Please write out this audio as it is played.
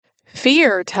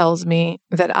Fear tells me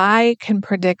that I can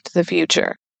predict the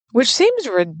future, which seems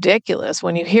ridiculous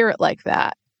when you hear it like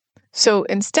that. So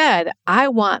instead, I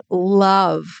want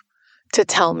love to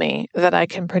tell me that I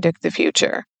can predict the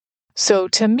future. So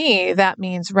to me, that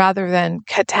means rather than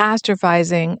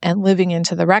catastrophizing and living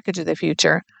into the wreckage of the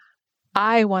future,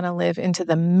 I want to live into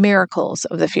the miracles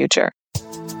of the future.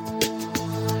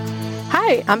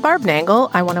 Hi, I'm Barb Nangle.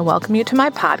 I want to welcome you to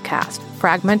my podcast,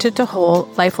 Fragmented to Whole,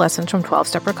 Life Lessons from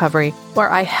 12-Step Recovery, where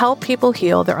I help people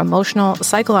heal their emotional,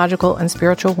 psychological, and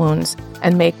spiritual wounds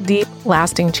and make deep,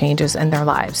 lasting changes in their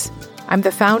lives. I'm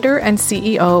the founder and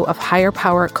CEO of Higher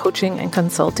Power Coaching and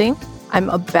Consulting. I'm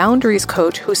a boundaries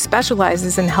coach who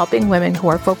specializes in helping women who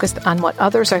are focused on what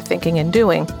others are thinking and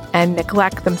doing and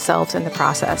neglect themselves in the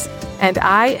process. And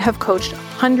I have coached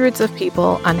hundreds of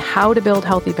people on how to build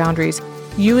healthy boundaries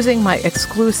using my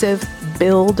exclusive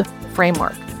Build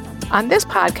framework. On this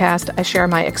podcast, I share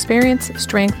my experience,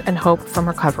 strength, and hope from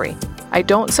recovery. I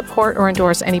don't support or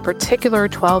endorse any particular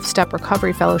 12-step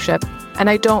recovery fellowship, and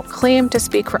I don't claim to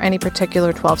speak for any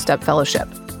particular 12-step fellowship.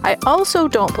 I also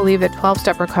don't believe that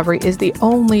 12-step recovery is the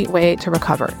only way to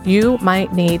recover. You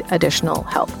might need additional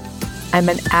help. I'm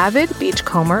an avid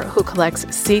beachcomber who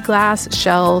collects sea glass,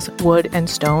 shells, wood, and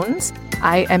stones.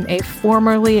 I am a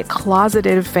formerly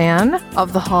closeted fan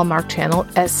of the Hallmark Channel,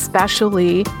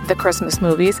 especially the Christmas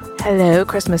movies. Hello,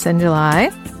 Christmas in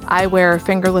July. I wear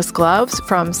fingerless gloves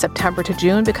from September to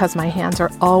June because my hands are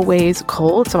always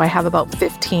cold, so I have about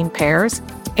 15 pairs.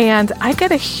 And I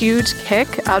get a huge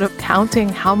kick out of counting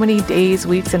how many days,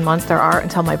 weeks, and months there are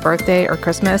until my birthday or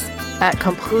Christmas at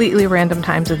completely random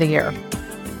times of the year.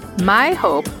 My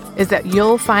hope is that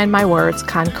you'll find my words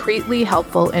concretely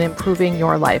helpful in improving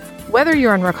your life, whether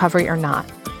you're in recovery or not.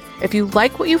 If you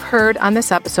like what you've heard on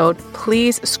this episode,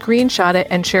 please screenshot it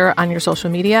and share it on your social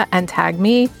media and tag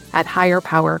me at Higher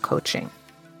Power Coaching.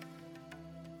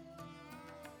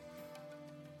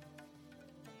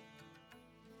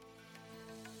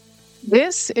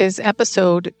 This is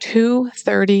episode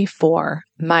 234,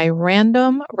 my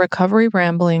random recovery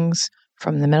ramblings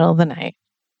from the middle of the night.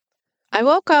 I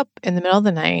woke up in the middle of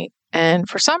the night and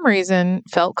for some reason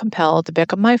felt compelled to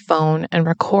pick up my phone and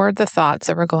record the thoughts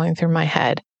that were going through my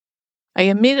head. I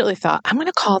immediately thought, I'm going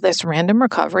to call this random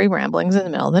recovery ramblings in the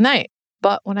middle of the night.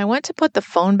 But when I went to put the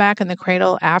phone back in the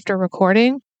cradle after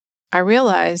recording, I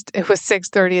realized it was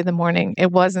 6:30 in the morning.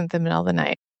 It wasn't the middle of the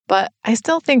night. But I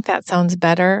still think that sounds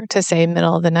better to say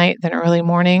middle of the night than early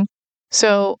morning.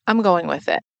 So I'm going with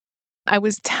it. I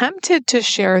was tempted to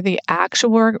share the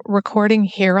actual recording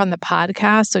here on the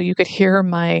podcast so you could hear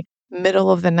my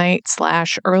middle of the night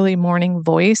 / early morning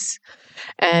voice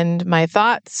and my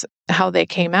thoughts, how they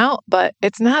came out, but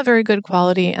it's not very good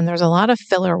quality and there's a lot of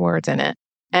filler words in it.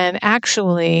 And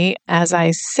actually, as I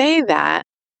say that,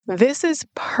 this is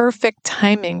perfect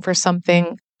timing for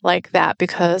something like that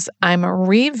because I'm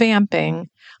revamping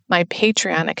my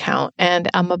Patreon account and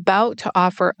I'm about to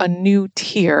offer a new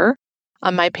tier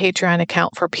on my Patreon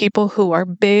account for people who are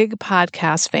big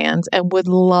podcast fans and would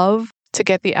love to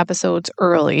get the episodes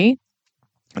early.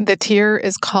 The tier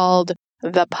is called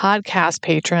the Podcast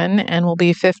Patron and will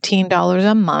be $15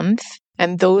 a month.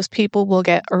 And those people will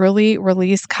get early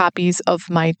release copies of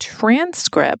my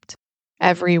transcript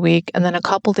every week. And then a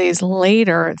couple days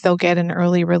later, they'll get an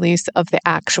early release of the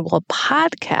actual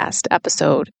podcast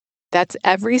episode. That's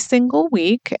every single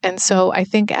week. And so I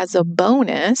think as a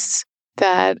bonus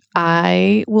that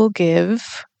I will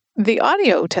give the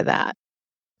audio to that.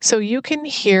 So you can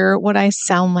hear what I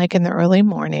sound like in the early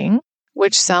morning,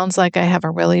 which sounds like I have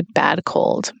a really bad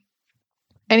cold.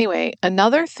 Anyway,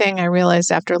 another thing I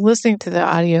realized after listening to the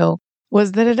audio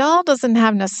was that it all doesn't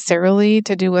have necessarily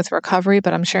to do with recovery,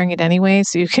 but I'm sharing it anyway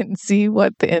so you can see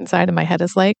what the inside of my head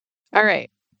is like. All right,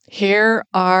 here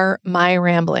are my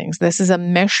ramblings. This is a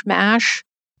mishmash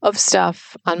of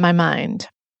stuff on my mind.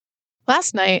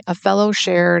 Last night, a fellow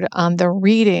shared on the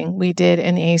reading we did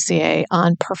in ACA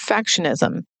on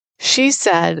perfectionism. She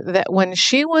said that when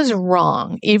she was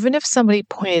wrong, even if somebody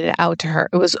pointed it out to her,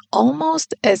 it was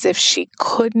almost as if she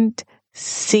couldn't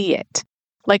see it.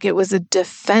 Like it was a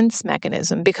defense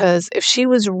mechanism, because if she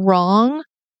was wrong,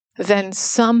 then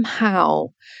somehow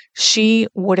she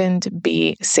wouldn't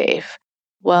be safe.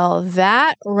 Well,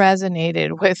 that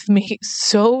resonated with me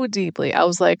so deeply. I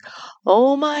was like,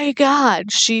 oh my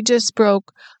God, she just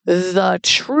broke the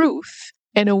truth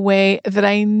in a way that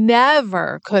I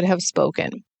never could have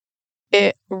spoken.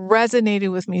 It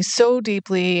resonated with me so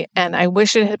deeply, and I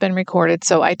wish it had been recorded.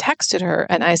 So I texted her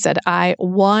and I said, I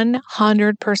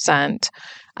 100%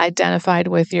 identified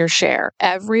with your share.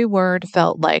 Every word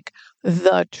felt like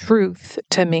the truth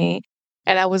to me.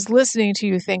 And I was listening to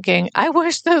you thinking, I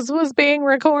wish this was being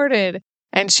recorded.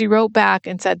 And she wrote back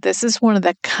and said, this is one of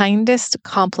the kindest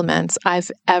compliments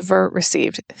I've ever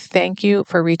received. Thank you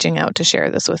for reaching out to share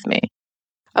this with me.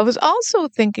 I was also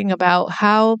thinking about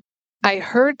how I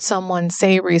heard someone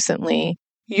say recently,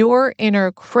 your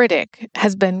inner critic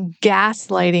has been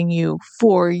gaslighting you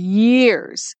for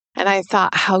years. And I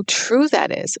thought how true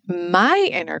that is. My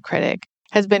inner critic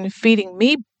has been feeding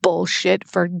me bullshit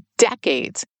for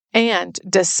decades. And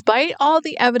despite all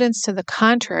the evidence to the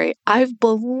contrary, I've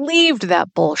believed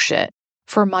that bullshit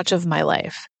for much of my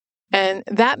life. And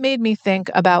that made me think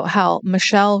about how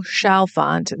Michelle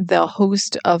Chalfant, the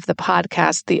host of the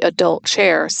podcast, The Adult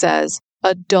Chair, says,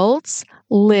 adults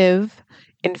live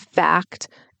in fact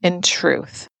and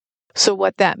truth. So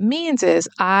what that means is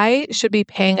I should be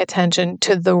paying attention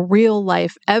to the real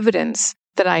life evidence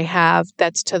that I have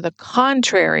that's to the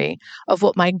contrary of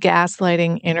what my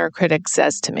gaslighting inner critic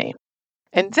says to me.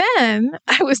 And then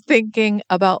I was thinking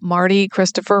about Marty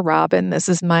Christopher Robin. This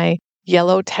is my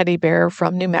yellow teddy bear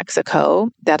from New Mexico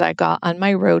that I got on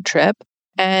my road trip.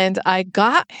 And I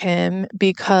got him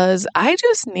because I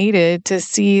just needed to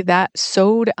see that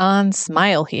sewed on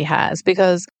smile he has,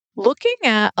 because looking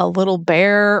at a little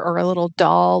bear or a little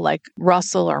doll like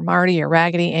Russell or Marty or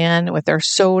Raggedy Ann with their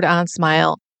sewed on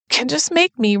smile can just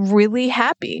make me really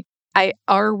happy. I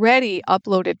already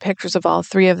uploaded pictures of all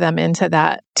three of them into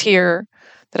that tier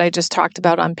that I just talked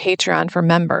about on Patreon for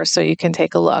members, so you can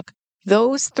take a look.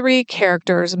 Those three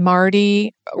characters,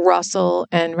 Marty, Russell,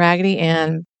 and Raggedy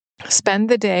Ann, spend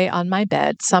the day on my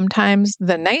bed, sometimes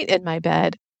the night in my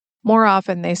bed. More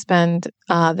often, they spend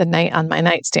the night on my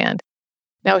nightstand.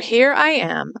 Now, here I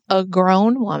am, a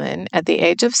grown woman at the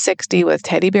age of 60 with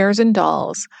teddy bears and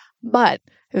dolls, but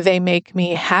they make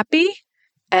me happy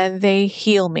and they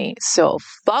heal me. So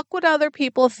fuck what other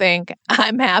people think.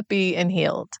 I'm happy and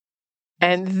healed.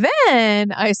 And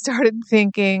then I started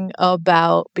thinking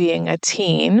about being a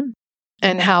teen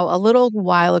and how a little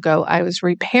while ago I was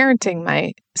reparenting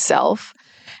myself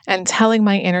and telling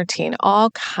my inner teen all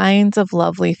kinds of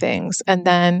lovely things. And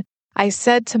then I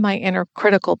said to my inner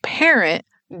critical parent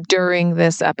during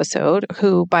this episode,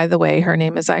 who, by the way, her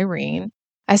name is Irene,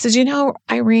 I said, you know,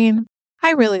 Irene,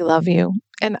 I really love you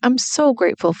and I'm so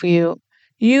grateful for you.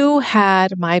 You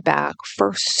had my back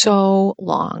for so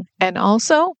long. And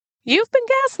also, you've been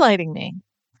gaslighting me.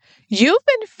 You've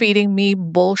been feeding me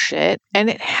bullshit and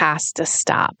it has to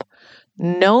stop.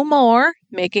 No more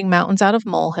making mountains out of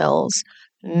molehills.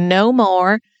 No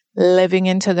more living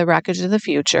into the wreckage of the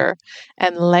future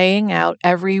and laying out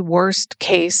every worst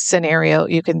case scenario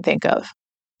you can think of.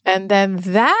 And then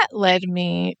that led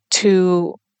me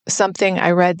to something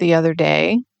I read the other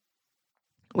day,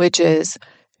 which is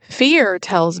fear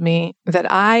tells me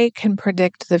that I can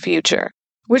predict the future,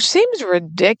 which seems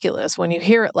ridiculous when you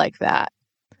hear it like that.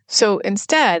 So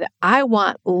instead, I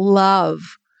want love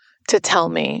to tell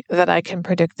me that I can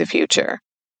predict the future.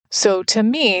 So to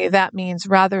me, that means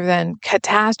rather than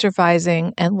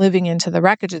catastrophizing and living into the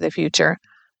wreckage of the future,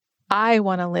 I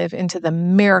want to live into the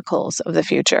miracles of the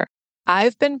future.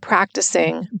 I've been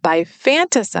practicing by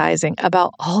fantasizing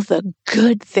about all the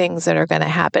good things that are going to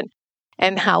happen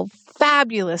and how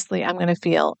fabulously I'm going to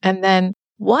feel. And then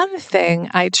one thing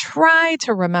I try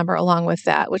to remember along with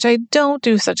that, which I don't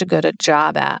do such a good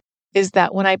job at, is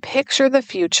that when I picture the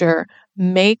future,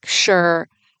 make sure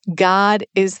God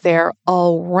is there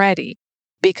already.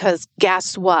 Because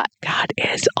guess what? God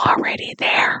is already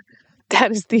there.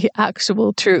 That is the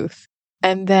actual truth.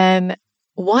 And then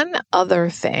one other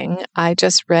thing I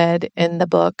just read in the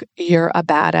book, You're a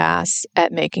Badass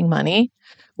at Making Money,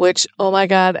 which, oh my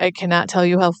God, I cannot tell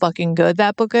you how fucking good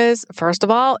that book is. First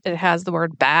of all, it has the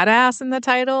word badass in the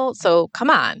title. So come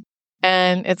on.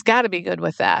 And it's got to be good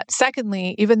with that.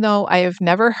 Secondly, even though I have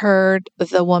never heard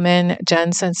the woman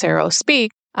Jen Sincero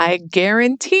speak, I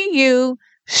guarantee you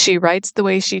she writes the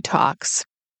way she talks.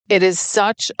 It is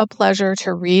such a pleasure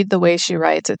to read the way she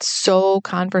writes. It's so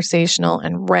conversational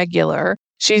and regular.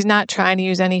 She's not trying to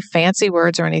use any fancy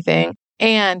words or anything.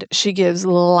 And she gives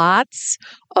lots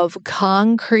of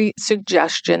concrete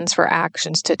suggestions for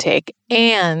actions to take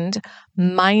and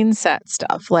mindset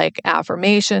stuff like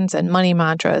affirmations and money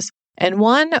mantras. And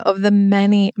one of the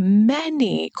many,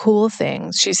 many cool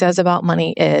things she says about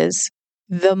money is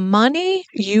the money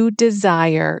you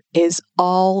desire is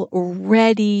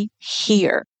already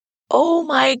here. Oh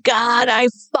my God, I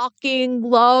fucking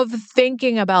love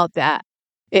thinking about that.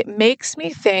 It makes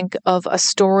me think of a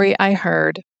story I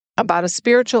heard about a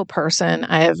spiritual person.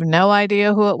 I have no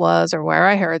idea who it was or where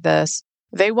I heard this.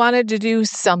 They wanted to do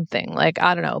something like,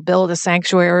 I don't know, build a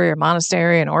sanctuary or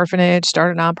monastery, an orphanage,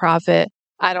 start a nonprofit.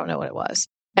 I don't know what it was.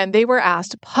 And they were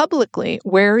asked publicly,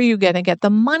 where are you going to get the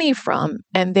money from?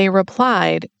 And they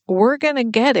replied, we're going to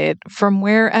get it from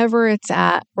wherever it's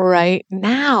at right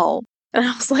now. And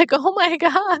I was like, oh my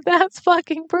God, that's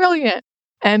fucking brilliant.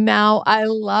 And now I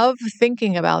love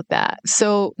thinking about that.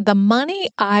 So the money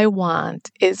I want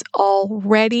is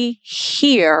already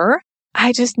here.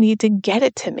 I just need to get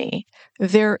it to me.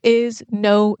 There is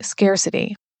no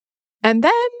scarcity. And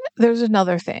then there's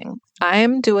another thing. I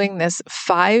am doing this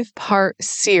 5-part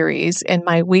series in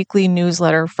my weekly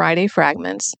newsletter, Friday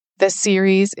Fragments. The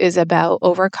series is about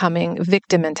overcoming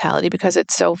victim mentality because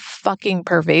it's so fucking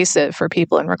pervasive for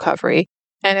people in recovery.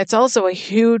 And it's also a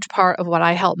huge part of what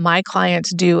I help my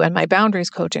clients do in my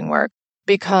boundaries coaching work,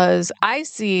 because I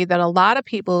see that a lot of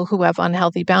people who have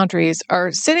unhealthy boundaries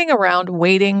are sitting around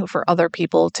waiting for other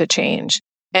people to change.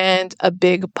 And a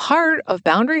big part of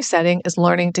boundary setting is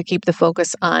learning to keep the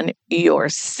focus on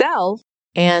yourself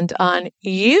and on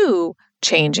you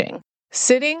changing.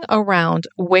 Sitting around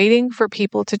waiting for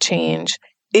people to change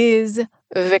is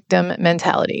victim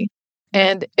mentality.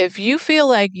 And if you feel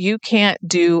like you can't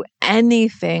do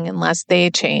anything unless they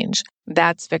change,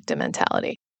 that's victim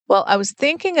mentality. Well, I was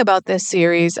thinking about this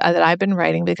series that I've been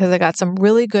writing because I got some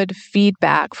really good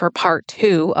feedback for part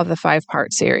 2 of the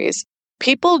 5-part series.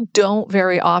 People don't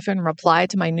very often reply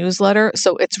to my newsletter,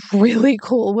 so it's really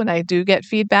cool when I do get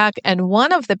feedback. And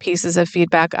one of the pieces of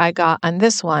feedback I got on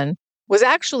this one was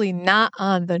actually not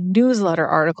on the newsletter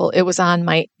article. It was on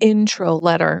my intro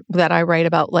letter that I write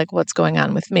about like what's going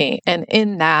on with me. And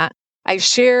in that, I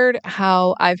shared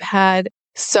how I've had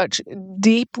such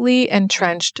deeply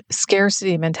entrenched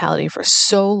scarcity mentality for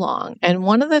so long. And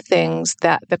one of the things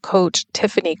that the coach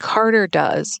Tiffany Carter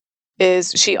does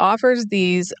is she offers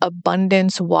these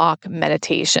abundance walk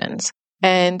meditations.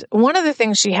 And one of the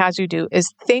things she has you do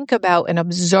is think about and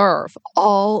observe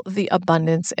all the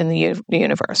abundance in the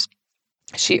universe.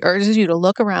 She urges you to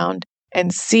look around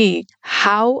and see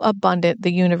how abundant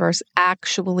the universe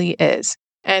actually is.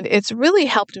 And it's really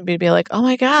helped me to be like, oh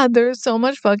my God, there's so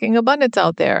much fucking abundance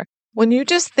out there. When you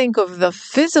just think of the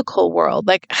physical world,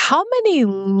 like how many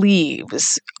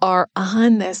leaves are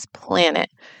on this planet?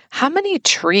 How many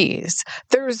trees?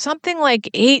 There's something like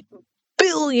 8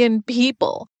 billion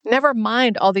people, never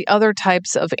mind all the other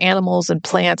types of animals and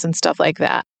plants and stuff like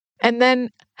that. And then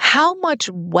how much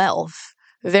wealth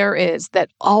there is that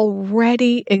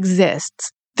already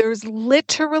exists. There's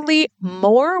literally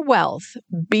more wealth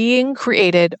being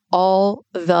created all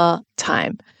the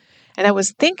time. And I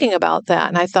was thinking about that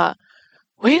and I thought,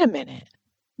 wait a minute.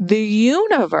 The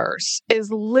universe is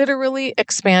literally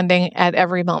expanding at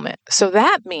every moment. So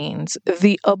that means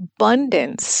the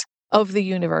abundance of the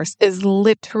universe is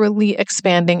literally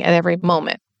expanding at every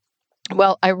moment.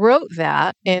 Well, I wrote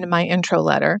that in my intro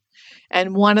letter.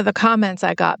 And one of the comments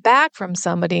I got back from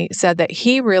somebody said that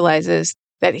he realizes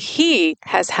that he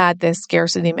has had this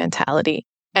scarcity mentality.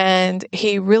 And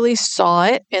he really saw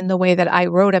it in the way that I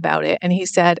wrote about it. And he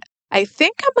said, I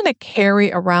think I'm going to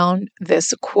carry around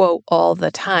this quote all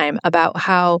the time about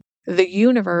how the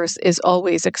universe is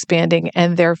always expanding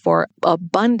and therefore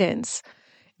abundance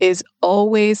is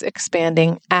always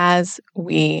expanding as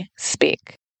we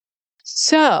speak.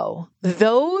 So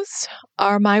those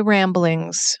are my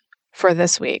ramblings for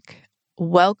this week.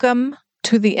 Welcome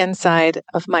to the inside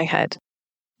of my head.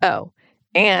 Oh,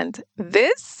 and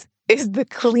this is the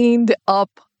cleaned up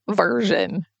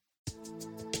version.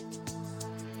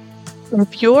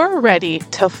 If you're ready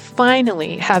to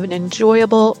finally have an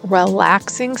enjoyable,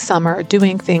 relaxing summer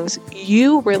doing things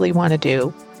you really want to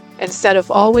do, instead of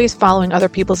always following other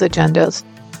people's agendas,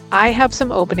 I have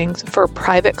some openings for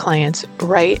private clients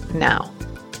right now.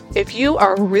 If you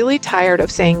are really tired of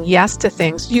saying yes to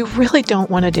things you really don't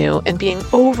want to do and being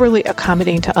overly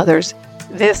accommodating to others,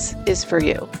 this is for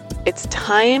you. It's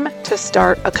time to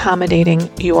start accommodating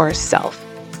yourself.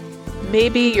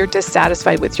 Maybe you're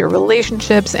dissatisfied with your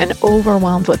relationships and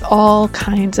overwhelmed with all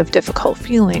kinds of difficult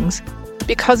feelings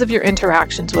because of your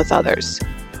interactions with others.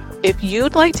 If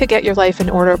you'd like to get your life in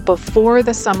order before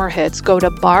the summer hits, go to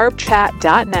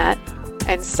barbchat.net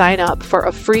and sign up for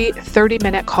a free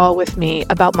 30-minute call with me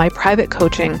about my private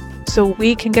coaching so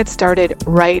we can get started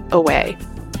right away.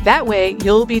 That way,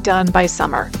 you'll be done by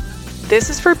summer. This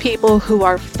is for people who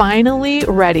are finally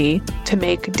ready to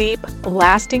make deep,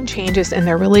 lasting changes in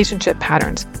their relationship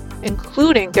patterns,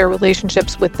 including their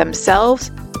relationships with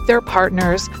themselves, their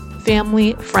partners,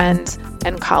 family, friends,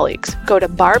 and colleagues. Go to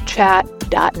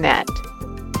barbchat.net.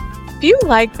 If you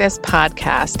like this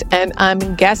podcast, and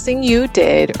I'm guessing you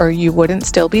did or you wouldn't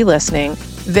still be listening,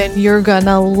 then you're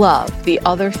gonna love the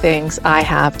other things I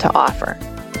have to offer.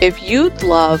 If you'd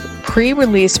love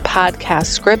pre-released podcast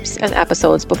scripts and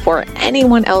episodes before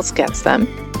anyone else gets them,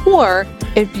 or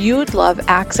if you'd love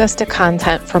access to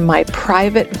content from my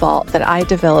private vault that I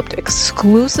developed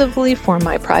exclusively for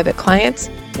my private clients,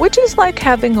 which is like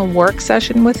having a work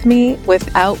session with me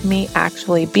without me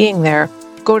actually being there,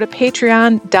 go to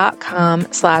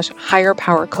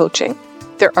patreon.com/higherpowercoaching.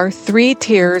 There are 3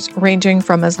 tiers ranging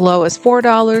from as low as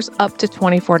 $4 up to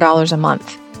 $24 a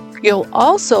month. You'll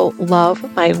also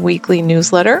love my weekly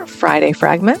newsletter, Friday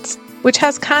Fragments, which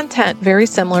has content very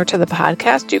similar to the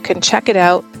podcast. You can check it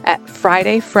out at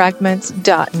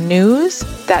fridayfragments.news.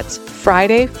 That's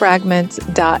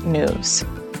fridayfragments.news.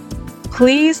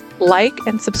 Please like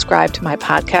and subscribe to my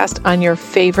podcast on your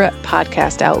favorite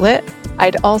podcast outlet.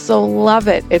 I'd also love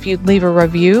it if you'd leave a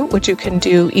review, which you can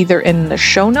do either in the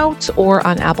show notes or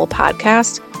on Apple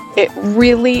Podcasts. It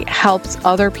really helps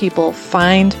other people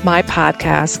find my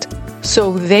podcast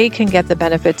so they can get the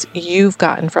benefits you've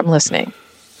gotten from listening.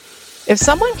 If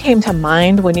someone came to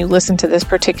mind when you listened to this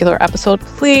particular episode,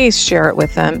 please share it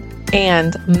with them.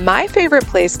 And my favorite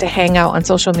place to hang out on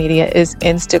social media is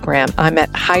Instagram. I'm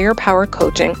at Higher Power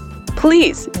Coaching.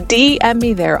 Please DM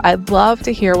me there. I'd love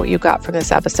to hear what you got from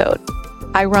this episode.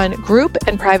 I run group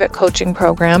and private coaching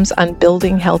programs on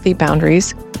building healthy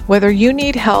boundaries. Whether you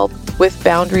need help with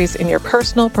boundaries in your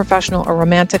personal, professional, or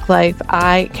romantic life,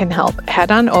 I can help.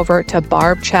 Head on over to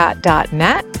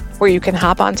barbchat.net, where you can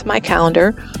hop onto my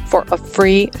calendar for a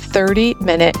free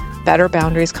 30-minute Better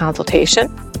Boundaries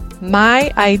consultation.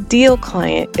 My ideal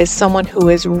client is someone who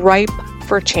is ripe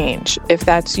for change. If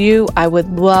that's you, I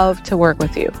would love to work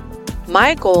with you.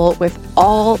 My goal with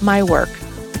all my work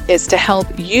is to help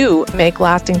you make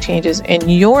lasting changes in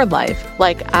your life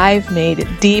like I've made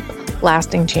deep,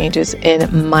 lasting changes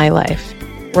in my life.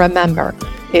 Remember,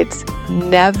 it's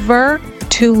never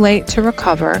too late to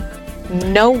recover.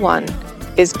 No one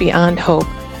is beyond hope,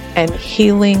 and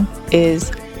healing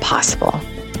is possible.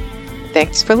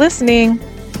 Thanks for listening.